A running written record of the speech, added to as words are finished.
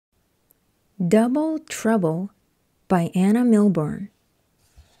Double Trouble by Anna Milburn.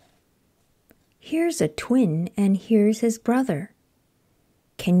 Here's a twin and here's his brother.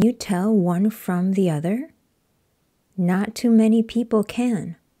 Can you tell one from the other? Not too many people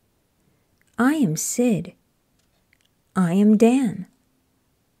can. I am Sid. I am Dan.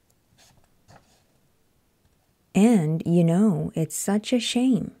 And, you know, it's such a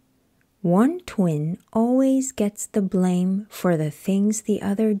shame. One twin always gets the blame for the things the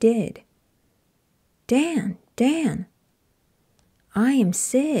other did. Dan, Dan. I am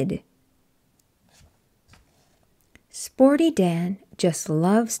Sid. Sporty Dan just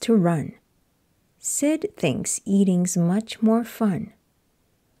loves to run. Sid thinks eating's much more fun.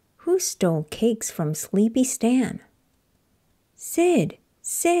 Who stole cakes from Sleepy Stan? Sid,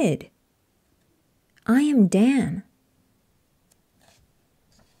 Sid. I am Dan.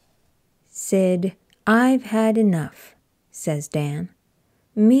 Sid, I've had enough, says Dan.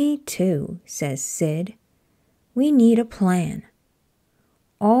 Me too, says Sid. We need a plan.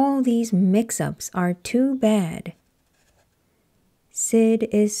 All these mix-ups are too bad. Sid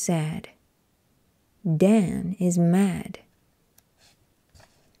is sad. Dan is mad.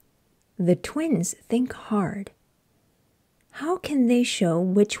 The twins think hard. How can they show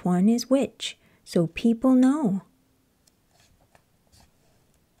which one is which so people know?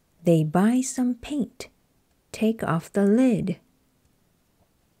 They buy some paint. Take off the lid.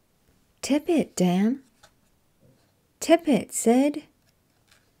 Tip it, Dan. Tip it, Sid.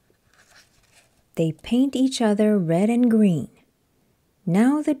 They paint each other red and green.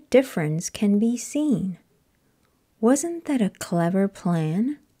 Now the difference can be seen. Wasn't that a clever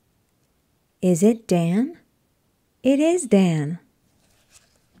plan? Is it Dan? It is Dan.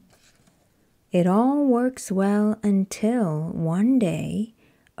 It all works well until one day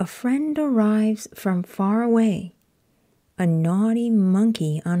a friend arrives from far away, a naughty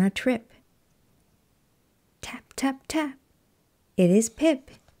monkey on a trip. Tap, tap, tap. It is Pip.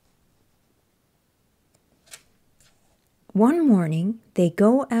 One morning they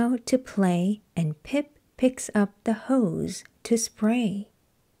go out to play and Pip picks up the hose to spray.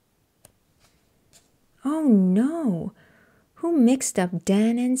 Oh no! Who mixed up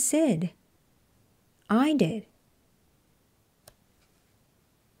Dan and Sid? I did.